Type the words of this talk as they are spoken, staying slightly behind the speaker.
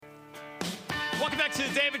Welcome back to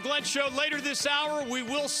the David Glenn Show. Later this hour, we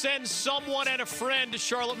will send someone and a friend to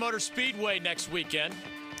Charlotte Motor Speedway next weekend.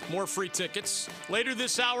 More free tickets. Later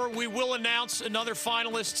this hour, we will announce another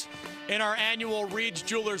finalist in our annual Reed's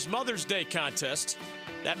Jewelers Mother's Day contest.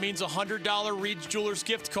 That means a $100 Reed's Jewelers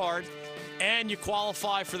gift card, and you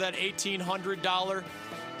qualify for that $1,800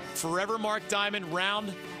 Forever Mark Diamond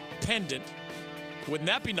round pendant. Wouldn't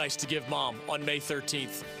that be nice to give Mom on May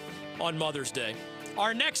 13th on Mother's Day?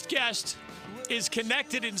 Our next guest is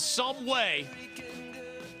connected in some way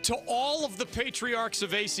to all of the patriarchs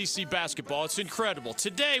of ACC basketball. It's incredible.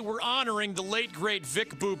 Today, we're honoring the late, great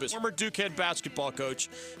Vic Bubas, former Duke head basketball coach.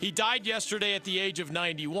 He died yesterday at the age of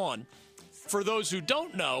 91. For those who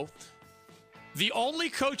don't know, the only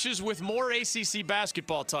coaches with more ACC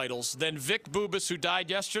basketball titles than Vic Bubas, who died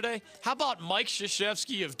yesterday, how about Mike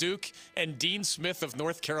Krzyzewski of Duke and Dean Smith of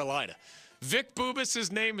North Carolina? Vic Bubas,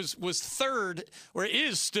 his name was third, or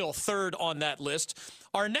is still third on that list.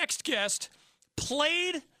 Our next guest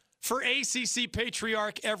played for ACC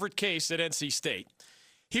patriarch Everett Case at NC State.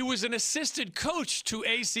 He was an assistant coach to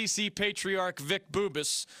ACC patriarch Vic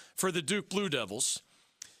Bubas for the Duke Blue Devils.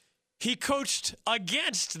 He coached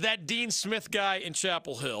against that Dean Smith guy in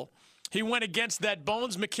Chapel Hill. He went against that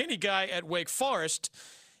Bones McKinney guy at Wake Forest,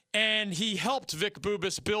 and he helped Vic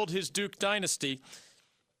Bubas build his Duke dynasty.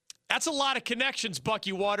 That's a lot of connections,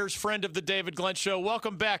 Bucky Waters, friend of the David Glenn Show.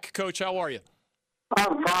 Welcome back, Coach. How are you?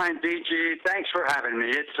 I'm fine, DG. Thanks for having me.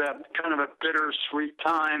 It's kind of a bittersweet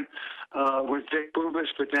time with Vic Bubas,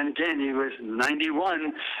 but then again, he was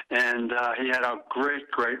 91, and he had a great,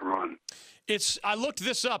 great run. I looked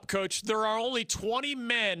this up, Coach. There are only 20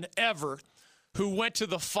 men ever who went to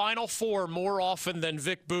the Final Four more often than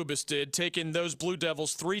Vic Bubas did, taking those Blue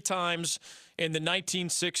Devils 3 times in the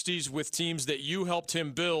 1960s with teams that you helped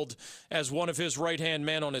him build as one of his right-hand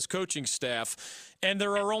men on his coaching staff. And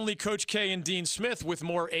there are only Coach K and Dean Smith with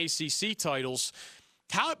more ACC titles.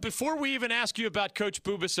 Before we even ask you about Coach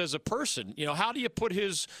Bubas as a person, how do you put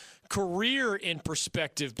his career in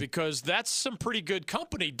perspective? Because that's some pretty good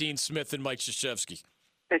company, Dean Smith and Mike Krzyzewski.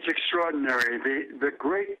 It's extraordinary. The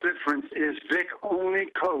great difference is Vic only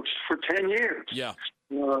coached for 10 years. Yeah.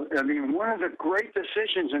 One of the great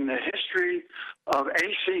decisions in the history of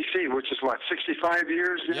ACC, which is, 65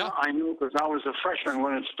 years now? Yeah. I knew because I was a freshman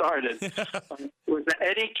when it started, was that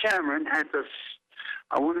Eddie Cameron had the,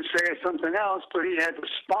 I want to say something else, but he had the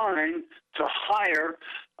spine to hire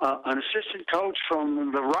an assistant coach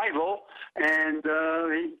from the rival, and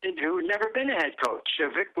who had never been a head coach.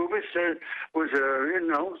 Vic Bubas was,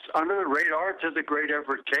 under the radar to the great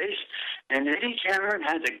Everett Case, and Eddie Cameron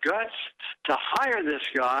had the guts to hire this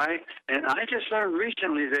guy. And I just learned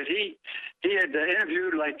recently that he had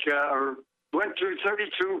interviewed or went through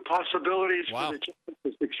 32 possibilities for the chance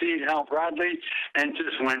to succeed Hal Bradley, and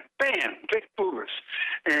just went, bam, Vic Bubas.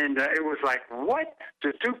 And it was like, what?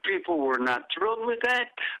 The Duke people were not thrilled with that.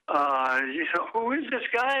 Who is this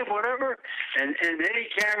guy? Whatever. And Eddie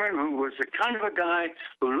Cameron, who was the kind of a guy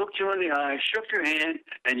who looked you in the eye, shook your hand,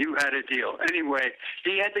 and you had a deal. Anyway,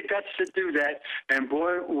 he had the guts to do that, and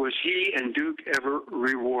boy, was he and Duke ever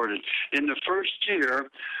rewarded. In the first year,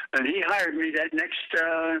 and he hired me that next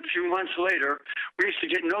few months later, we used to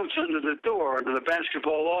get notes under the door, under the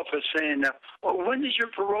basketball office saying, when does your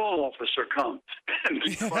parole officer come?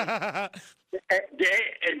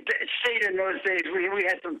 State in those days, we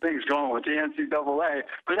had some things going with the NCAA,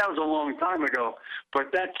 but that was a long time ago.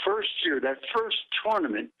 But that first year, that first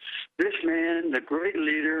tournament, this man, the great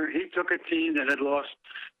leader, he took a team that had lost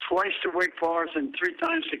twice to Wake Forest and 3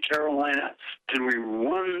 times to Carolina, and we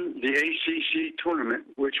won the ACC tournament,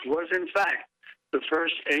 which was, in fact, the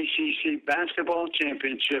first ACC basketball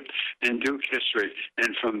championship in Duke history. And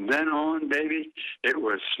from then on, baby, it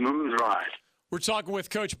was smooth ride. We're talking with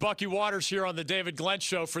Coach Bucky Waters here on the David Glenn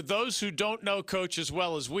Show. For those who don't know Coach as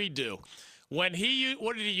well as we do, what did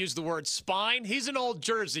he use the word, spine? He's an old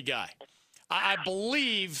Jersey guy. I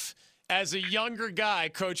believe as a younger guy,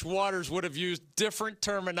 Coach Waters would have used different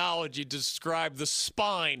terminology to describe the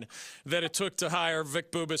spine that it took to hire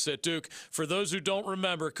Vic Bubas at Duke. For those who don't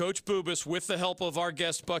remember, Coach Bubas, with the help of our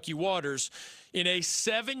guest Bucky Waters, in a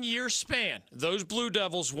 7-year span, those Blue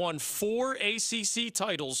Devils won 4 ACC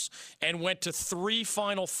titles and went to 3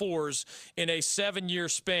 Final Fours in a 7-year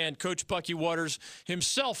span. Coach Bucky Waters,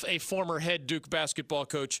 himself a former head Duke basketball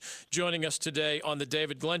coach, joining us today on the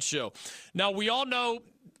David Glenn Show. Now, we all know,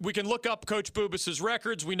 we can look up Coach Bubas'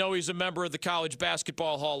 records. We know he's a member of the College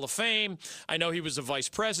Basketball Hall of Fame. I know he was a vice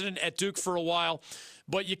president at Duke for a while.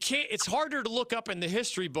 But it's harder to look up in the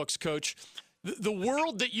history books, Coach. The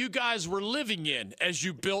world that you guys were living in as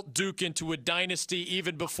you built Duke into a dynasty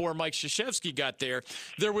even before Mike Krzyzewski got there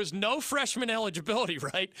was no freshman eligibility,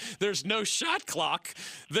 right? There's no shot clock.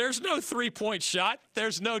 There's no three-point shot.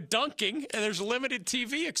 There's no dunking. And there's limited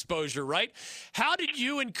TV exposure, right? How did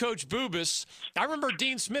you and Coach Bubas, I remember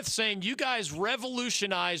Dean Smith saying you guys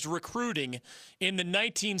revolutionized recruiting in the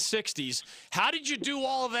 1960s. How did you do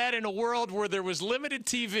all of that in a world where there was limited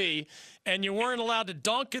TV and you weren't allowed to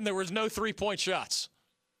dunk and there was no three-point shots?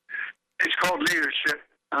 It's called leadership.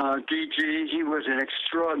 DG, he was an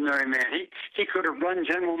extraordinary man. He could have run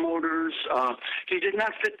General Motors. He did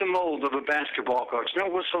not fit the mold of a basketball coach. No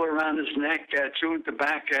whistle around his neck, chewing at the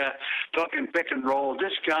back, talking pick and roll.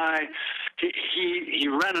 This guy, he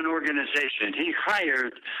ran an organization. He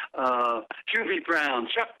hired Hubie Brown,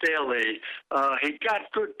 Chuck Daly. He got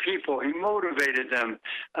good people. He motivated them.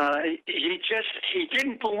 He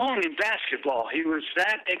didn't belong in basketball. He was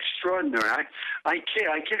that extraordinary. I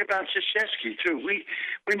kid about Krzyzewski too.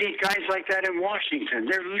 We need guys like that in Washington.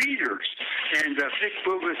 They're leaders. And Vic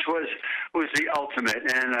Bubas was the ultimate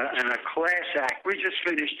and a class act. We just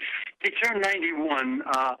finished. He turned 91,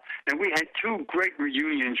 and we had two great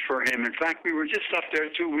reunions for him. In fact, we were just up there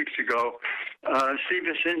 2 weeks ago. Steve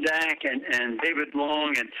Sindak and David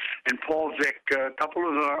Long and Paul Vick, a couple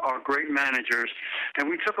of our great managers. And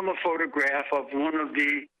we took him a photograph of one of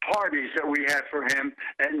the parties that we had for him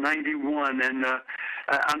at 91. And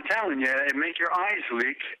I'm telling you, it made your eyes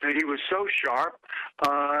leak. He was so sharp.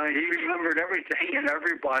 He remembered everything and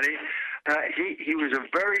everybody. He was a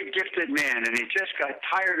very gifted man, and he just got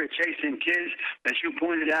tired of chasing kids. As you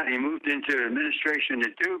pointed out, he moved into administration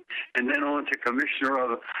at Duke and then on to commissioner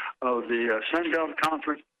of the Sun Belt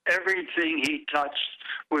Conference. Everything he touched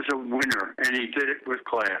was a winner, and he did it with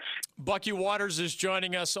class. Bucky Waters is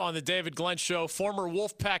joining us on the David Glenn Show, former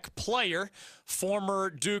Wolfpack player, former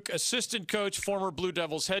Duke assistant coach, former Blue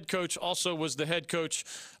Devils head coach, also was the head coach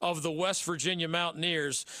of the West Virginia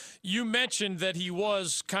Mountaineers. You mentioned that he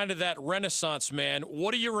was kind of that Renaissance man.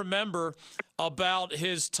 What do you remember about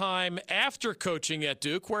his time after coaching at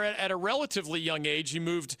Duke, where at a relatively young age he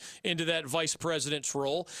moved into that vice president's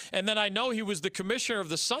role? And then I know he was the commissioner of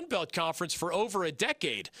the Sun Belt Conference for over a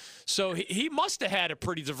decade. So he must have had a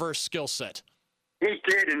pretty diverse skill set. He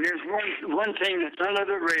did, and there's one thing that's under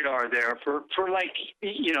the radar there for like,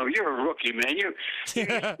 you know, you're a rookie, man. You're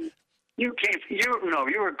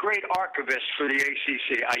a great archivist for the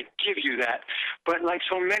ACC. I give you that. But like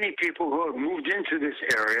so many people who have moved into this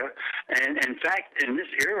area, and in fact, in this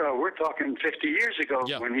era, we're talking 50 years ago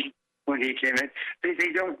when he came in,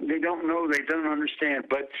 they don't know, they don't understand.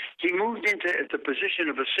 But he moved into the position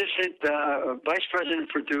of assistant vice president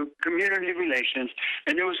for Duke Community Relations,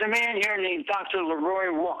 and there was a man here named Dr.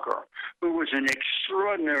 Leroy Walker, who was an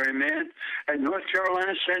extraordinary man at North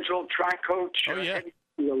Carolina Central, track coach. Oh, yeah.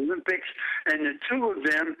 The Olympics, and the two of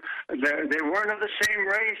them, they weren't of the same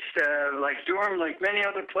race, like Durham, like many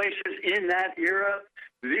other places in that era.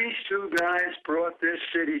 These two guys brought this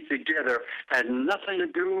city together. Had nothing to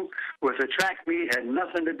do with the track meet, had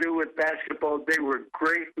nothing to do with basketball. They were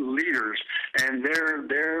great leaders, and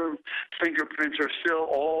their fingerprints are still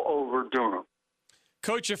all over Durham.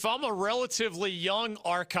 Coach, if I'm a relatively young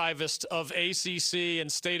archivist of ACC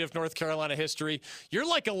and state of North Carolina history, you're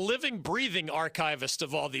like a living, breathing archivist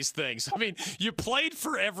of all these things. I mean, you played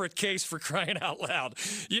for Everett Case, for crying out loud.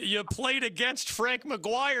 You played against Frank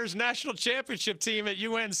McGuire's national championship team at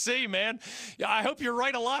UNC, man. I hope you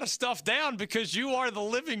write a lot of stuff down because you are the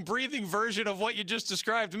living, breathing version of what you just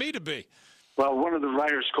described me to be. Well, one of the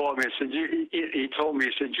writers called me and said, he told me,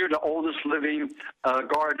 he said, you're the oldest living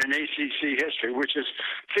guard in ACC history, which is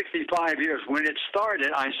 65 years. When it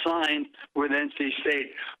started, I signed with NC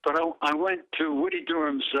State, but I went to Woody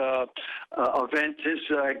Durham's event, his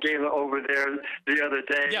gala over there the other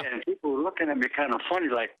day, and people were looking at me kind of funny,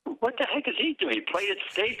 like, what the heck is he doing? He played at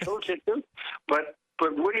State, coach at Duke? But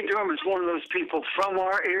Woody Durham is one of those people from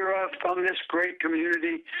our era, from this great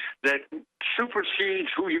community, that supersedes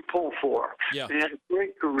who you pull for. Yeah. He had a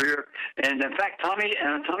great career. And, in fact, Tommy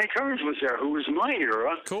Kearns was there, who was my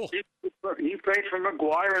era. Cool. He played for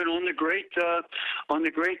McGuire and on the great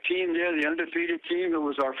team there, the undefeated team. It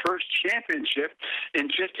was our first championship in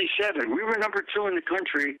 '57. We were number 2 in the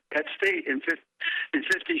country at State in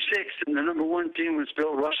 '56, and the number 1 team was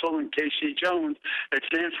Bill Russell and Casey Jones at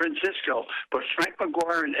San Francisco. But Frank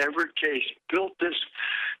McGuire and Everett Case built this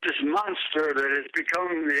this monster that has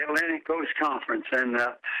become the Atlantic Coast Conference, and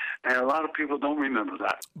a lot of people don't remember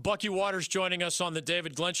that. Bucky Waters joining us on the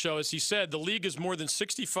David Glenn Show. As he said, the league is more than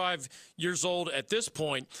 65 years old at this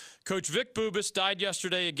point. Coach Vic Bubas died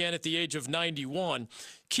yesterday again at the age of 91.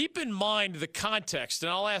 Keep in mind the context,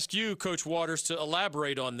 and I'll ask you, Coach Waters, to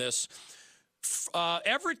elaborate on this.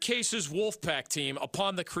 Everett Case's Wolfpack team,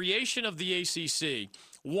 upon the creation of the ACC,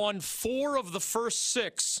 won 4 of the first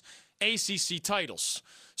 6 ACC titles.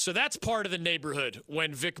 So that's part of the neighborhood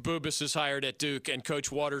when Vic Bubas is hired at Duke and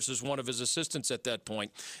Coach Waters is one of his assistants at that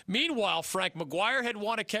point. Meanwhile, Frank McGuire had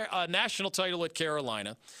won a national title at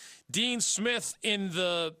Carolina. Dean Smith in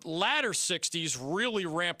the latter 60s really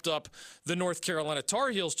ramped up the North Carolina Tar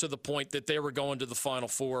Heels to the point that they were going to the Final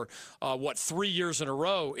Four, 3 years in a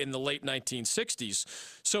row in the late 1960s.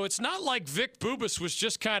 So it's not like Vic Bubas was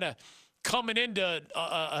just kind of coming into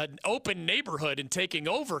an open neighborhood and taking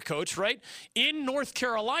over, Coach, right? In North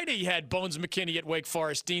Carolina, you had Bones McKinney at Wake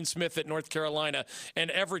Forest, Dean Smith at North Carolina,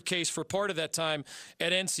 and Everett Case for part of that time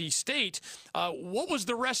at NC State. What was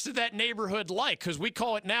the rest of that neighborhood like? Because we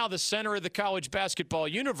call it now the center of the college basketball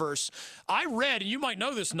universe. I read, and you might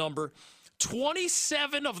know this number,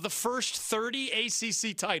 27 of the first 30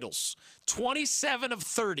 ACC titles, 27 of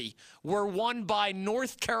 30 were won by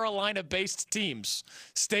North Carolina-based teams,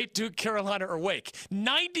 State, Duke, Carolina, or Wake.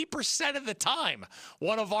 90% of the time,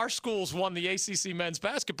 one of our schools won the ACC men's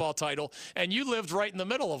basketball title, and you lived right in the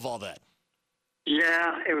middle of all that.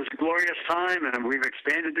 Yeah, it was a glorious time, and we've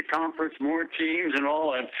expanded the conference, more teams and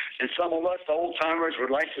all, and some of us, the old-timers, would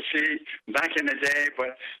like to see back in the day,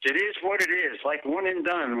 but it is what it is, like one and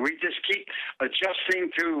done. We just keep adjusting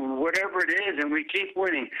to whatever it is, and we keep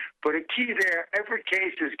winning. But a key there, every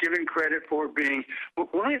case is given credit for being,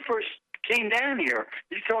 when I first came down here,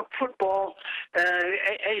 you talk football,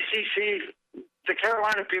 ACC, the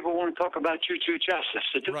Carolina people want to talk about Choo-Choo Justice.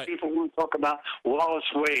 The Duke people want to talk about Wallace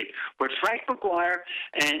Wade. But Frank McGuire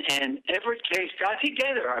and Everett Case got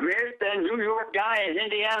together. I mean, a New York guy, an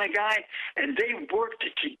Indiana guy, and they worked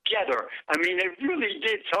together. I mean, they really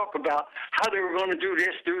did talk about how they were going to do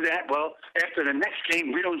this, do that. Well, after the next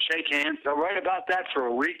game, we don't shake hands. They'll write about that for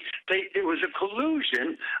a week. It was a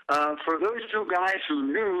collusion for those two guys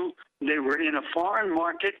who knew they were in a foreign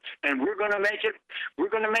market, and we're going to make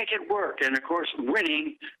it work. And of course,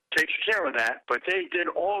 winning takes care of that. But they did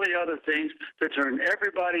all the other things to turn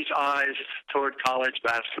everybody's eyes toward college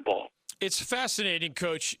basketball. It's fascinating,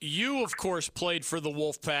 Coach. You, of course, played for the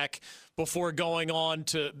Wolfpack before going on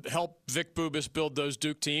to help Vic Bubas build those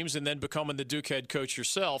Duke teams and then becoming the Duke head coach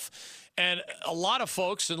yourself. And a lot of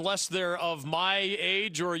folks, unless they're of my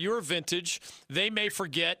age or your vintage, they may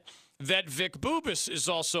forget that Vic Bubas is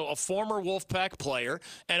also a former Wolfpack player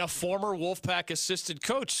and a former Wolfpack assistant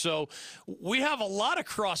coach. So we have a lot of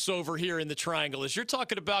crossover here in the Triangle. As you're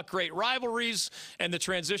talking about great rivalries and the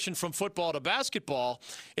transition from football to basketball,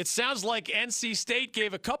 it sounds like NC State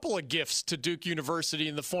gave a couple of gifts to Duke University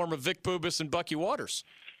in the form of Vic Bubas and Bucky Waters.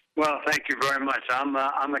 Well, thank you very much. I'm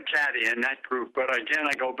a caddy in that group. But again,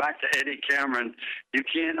 I go back to Eddie Cameron. You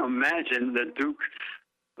can't imagine the Duke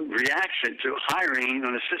reaction to hiring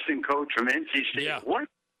an assistant coach from NC State. Yeah. What?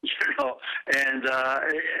 And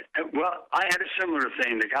well, I had a similar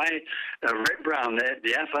thing. The guy, Red Brown,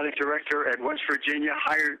 the athletic director at West Virginia,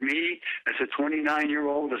 hired me as a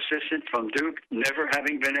 29-year-old assistant from Duke, never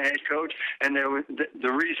having been a head coach. And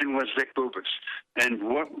the reason was Vic Bubas and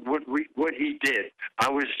what he did. I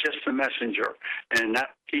was just a messenger, and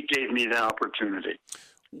that he gave me the opportunity.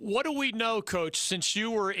 What do we know, Coach, since you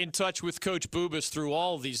were in touch with Coach Bubas through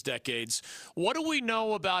all of these decades? What do we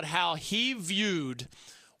know about how he viewed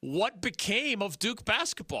what became of Duke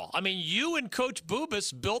basketball? I mean, you and Coach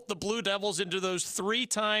Bubas built the Blue Devils into those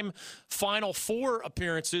 3-time Final Four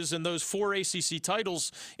appearances and those 4 ACC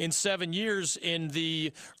titles in 7 years in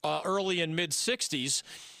the early and mid-'60s.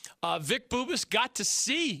 Vic Bubas got to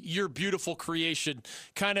see your beautiful creation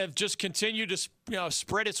kind of just continue to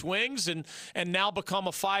spread its wings and now become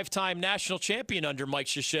a 5-time national champion under Mike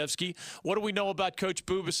Krzyzewski. What do we know about Coach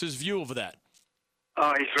Bubas's view of that?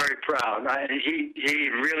 Oh, he's very proud. He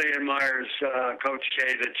really admires Coach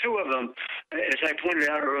K. The two of them, as I pointed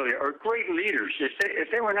out earlier, are great leaders.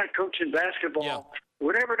 If they were not coaching basketball,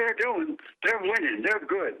 whatever they're doing, they're winning. They're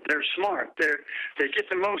good. They're smart. They get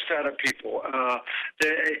the most out of people.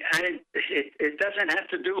 It doesn't have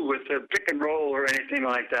to do with the pick and roll or anything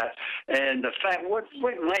like that. And the fact what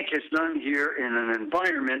Mike has done here in an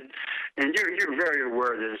environment, and you're very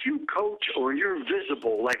aware of this. If you coach or you're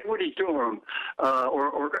visible, like Woody Durham,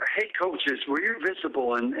 or head coaches where you're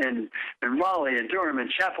visible in Raleigh and Durham and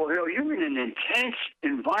Chapel Hill, you're in an intense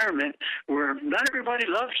environment where not everybody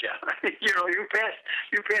loves you. You pass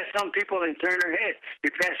You pass some people, they turn their head.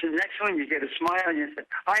 You pass the next one, you get a smile, and you say,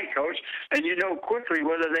 "Hi, Coach," and you know quickly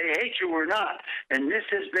whether they hate you or not. And this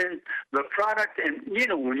has been the product. And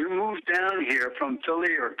when you move down here from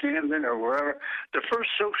Philly or Camden or wherever, the first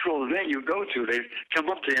social event you go to, they come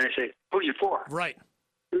up to you and they say, "Who you for?" Right.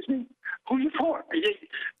 Excuse me? Who you for?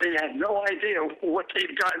 They have no idea what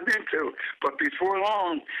they've gotten into. But before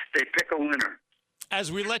long, they pick a winner.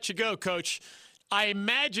 As we let you go, Coach, I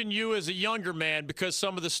imagine you as a younger man, because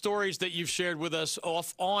some of the stories that you've shared with us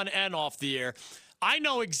on and off the air, I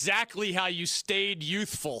know exactly how you stayed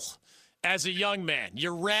youthful as a young man.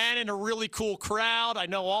 You ran in a really cool crowd. I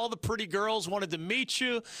know all the pretty girls wanted to meet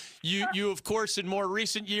you. You, of course, in more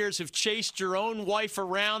recent years have chased your own wife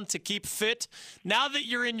around to keep fit. Now that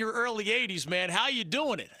you're in your early 80s, man, how are you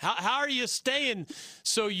doing it? How are you staying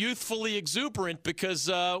so youthfully exuberant? Because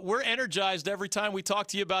we're energized every time we talk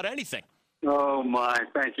to you about anything. Oh my,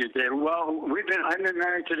 thank you, Dave. Well, I've been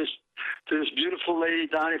married to this beautiful lady,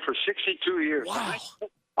 Donnie, for 62 years. Wow.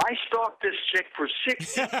 I stalked this chick for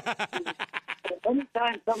 60 years.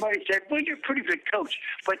 Anytime somebody said, "Well, you're a pretty good coach,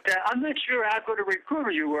 but I'm not sure how good a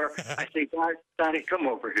recruiter you were," I say, "Donnie, come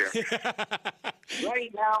over here."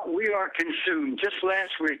 Right now, we are consumed. Just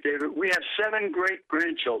last week, David, we have 7 great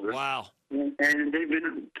grandchildren. Wow. And they've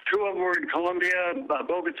been, 2 of them were in Colombia,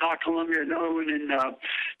 Bogota, Colombia, another one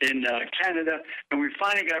in Canada, and we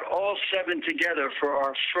finally got all 7 together for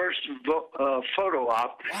our first photo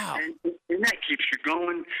op. Wow. And that keeps you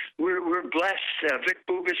going. We're blessed. Vic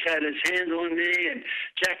Bubas had his hands on me, and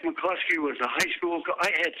Jack McCluskey was a high school coach.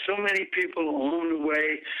 I had so many people along the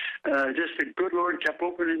way. Just the good Lord kept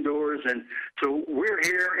opening doors, and so we're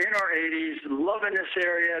here in our 80s, loving this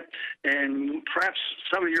area, and perhaps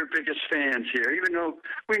some of your biggest fans here, even though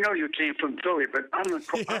we know you came from Philly, but I'm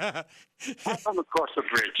across the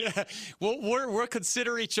bridge. Yeah. Well, we'll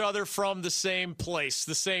consider each other from the same place,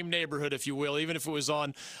 the same neighborhood, if you will, even if it was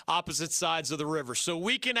on opposite sides of the river. So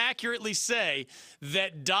we can accurately say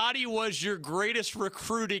that Dottie was your greatest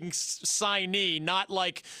recruiting signee, not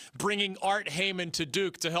like bringing Art Heyman to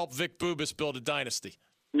Duke to help Vic Bubas build a dynasty.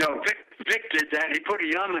 No, Vic did that. He put a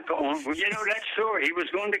yarmulke on. Well, you know that story. He was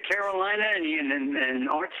going to Carolina, and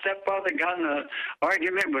Art's stepfather got in an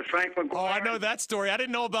argument with Frank McGuire. Oh, I know that story. I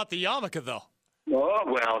didn't know about the yarmulke, though. Oh,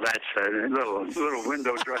 well, that's a little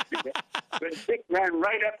window dressing. But Vic ran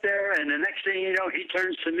right up there, and the next thing you know, he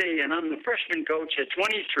turns to me, and I'm the freshman coach at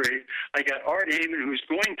 23. I got Art Heyman, who's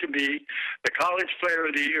going to be the College Player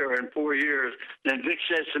of the Year in 4 years. And Vic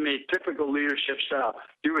says to me, typical leadership style,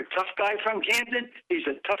 "You're a tough guy from Camden. He's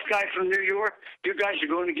a tough guy from New York. You guys are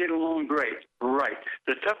going to get along great." Right.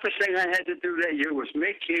 The toughest thing I had to do that year was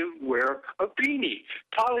make him wear a beanie.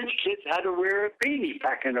 College kids had to wear a beanie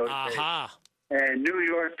back in those days. And New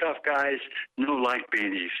York tough guys, no like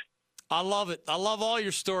beanies. I love it. I love all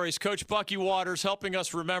your stories. Coach Bucky Waters helping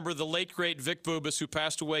us remember the late, great Vic Bubas, who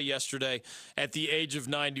passed away yesterday at the age of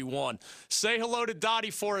 91. Say hello to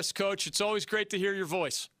Dottie for us, Coach. It's always great to hear your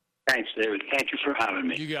voice. Thanks, David. Thank you for having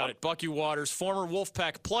me. You got it. Bucky Waters, former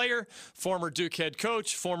Wolfpack player, former Duke head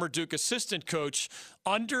coach, former Duke assistant coach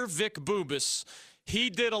under Vic Bubas.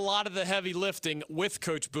 He did a lot of the heavy lifting with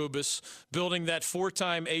Coach Bubas, building that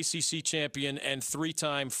 4-time ACC champion and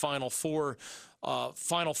 3-time Final Four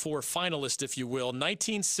finalist, if you will.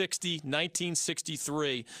 1960,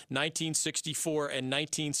 1963, 1964, and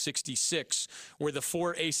 1966 were the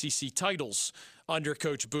 4 ACC titles under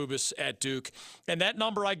Coach Bubas at Duke. And that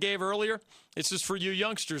number I gave earlier, it's just for you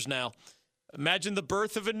youngsters now. Imagine the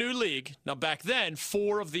birth of a new league. Now, back then,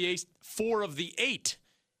 4 of the 8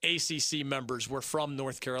 ACC members were from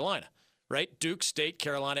North Carolina, right? Duke, State,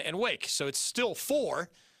 Carolina, and Wake. So it's still 4,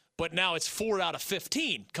 but now it's 4 out of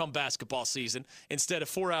 15 come basketball season instead of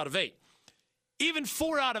 4 out of 8. Even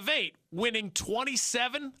 4 out of 8, winning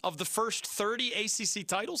 27 of the first 30 ACC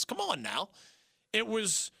titles. Come on now. It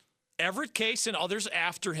was Everett Case and others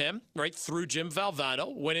after him, right, through Jim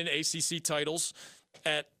Valvano, winning ACC titles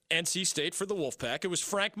at NC State for the Wolfpack. It was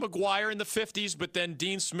Frank McGuire in the 50s, but then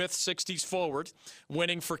Dean Smith 60s forward,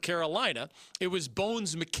 winning for Carolina. It was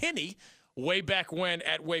Bones McKinney way back when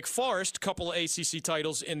at Wake Forest, couple of ACC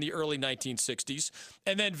titles in the early 1960s.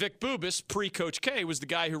 And then Vic Bubas, pre-Coach K, was the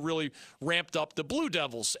guy who really ramped up the Blue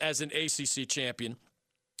Devils as an ACC champion.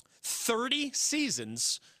 30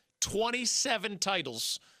 seasons, 27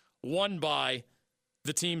 titles won by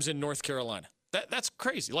the teams in North Carolina. That's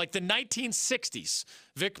crazy. Like the 1960s,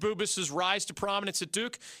 Vic Bubas' rise to prominence at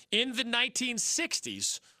Duke. In the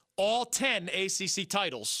 1960s, all 10 ACC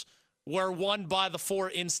titles were won by the 4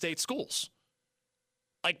 in-state schools.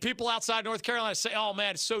 Like people outside North Carolina say, oh,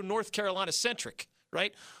 man, it's so North Carolina-centric,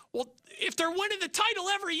 right? Well, if they're winning the title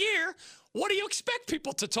every year, what do you expect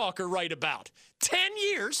people to talk or write about? 10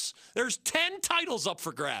 years, there's 10 titles up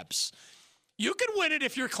for grabs. You can win it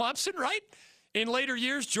if you're Clemson, right? In later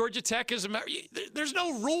years, Georgia Tech is there's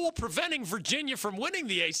no rule preventing Virginia from winning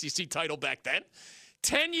the ACC title back then.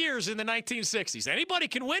 10 years in the 1960s. Anybody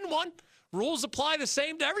can win one. Rules apply the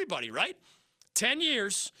same to everybody, right? 10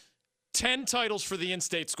 years, 10 titles for the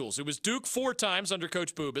in-state schools. It was Duke 4 times under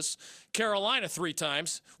Coach Bubas, Carolina 3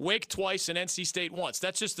 times, Wake twice, and NC State once.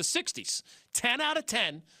 That's just the 60s. 10 out of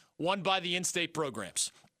 10 won by the in-state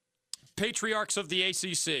programs. Patriarchs of the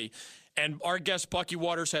ACC, and our guest Bucky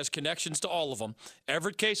Waters has connections to all of them.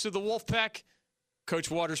 Everett Case of the Wolfpack,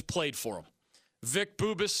 Coach Waters played for him. Vic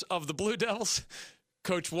Bubas of the Blue Devils,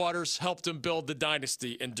 Coach Waters helped him build the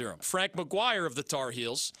dynasty in Durham. Frank McGuire of the Tar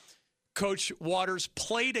Heels, Coach Waters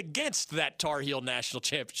played against that Tar Heel national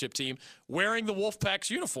championship team wearing the Wolfpack's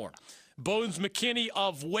uniform. Bones McKinney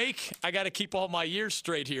of Wake, I got to keep all my years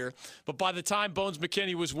straight here, but by the time Bones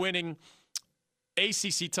McKinney was winning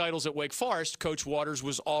ACC titles at Wake Forest, Coach Waters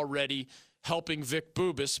was already helping Vic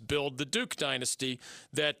Bubas build the Duke dynasty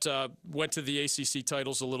that went to the ACC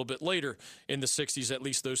titles a little bit later in the 60s, at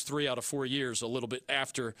least those 3 out of 4 years, a little bit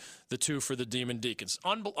after the 2 for the Demon Deacons.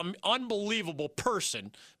 Unbelievable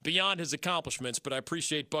person beyond his accomplishments, but I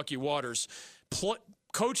appreciate Bucky Waters.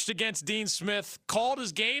 Coached against Dean Smith, called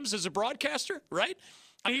his games as a broadcaster, right?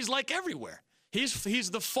 He's like everywhere. He's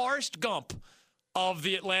the Forrest Gump of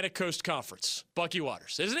the Atlantic Coast Conference, Bucky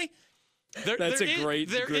Waters, isn't he? That's a great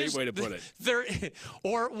way to put it.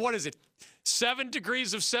 Or what is it? 7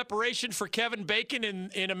 degrees of separation for Kevin Bacon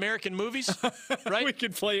in American movies, right? We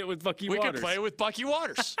could play it with Bucky Waters. We could play it with Bucky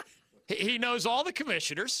Waters. He knows all the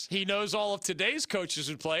commissioners. He knows all of today's coaches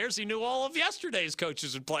and players. He knew all of yesterday's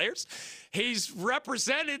coaches and players. He's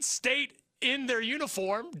represented state in their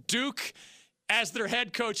uniform, Duke as their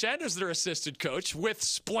head coach and as their assistant coach, with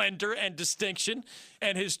splendor and distinction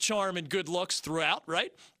and his charm and good looks throughout,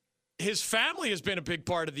 right? His family has been a big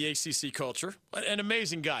part of the ACC culture. An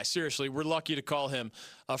amazing guy. Seriously, we're lucky to call him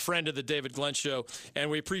a friend of the David Glenn Show, and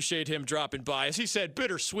we appreciate him dropping by. As he said,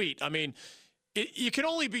 bittersweet. I mean, you can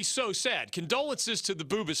only be so sad. Condolences to the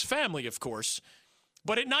Bubas family, of course.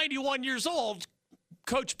 But at 91 years old,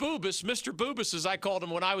 Coach Bubas, Mr. Bubas, as I called him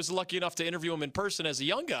when I was lucky enough to interview him in person as a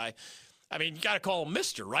young guy, I mean, you got to call him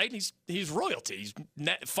Mr., right? He's royalty. He's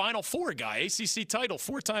Final Four guy, ACC title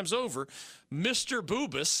 4 times over. Mr.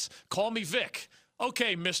 Bubas, call me Vic.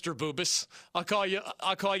 Okay, Mr. Bubas, I'll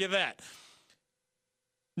call you that.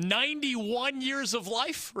 91 years of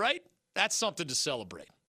life, right? That's something to celebrate.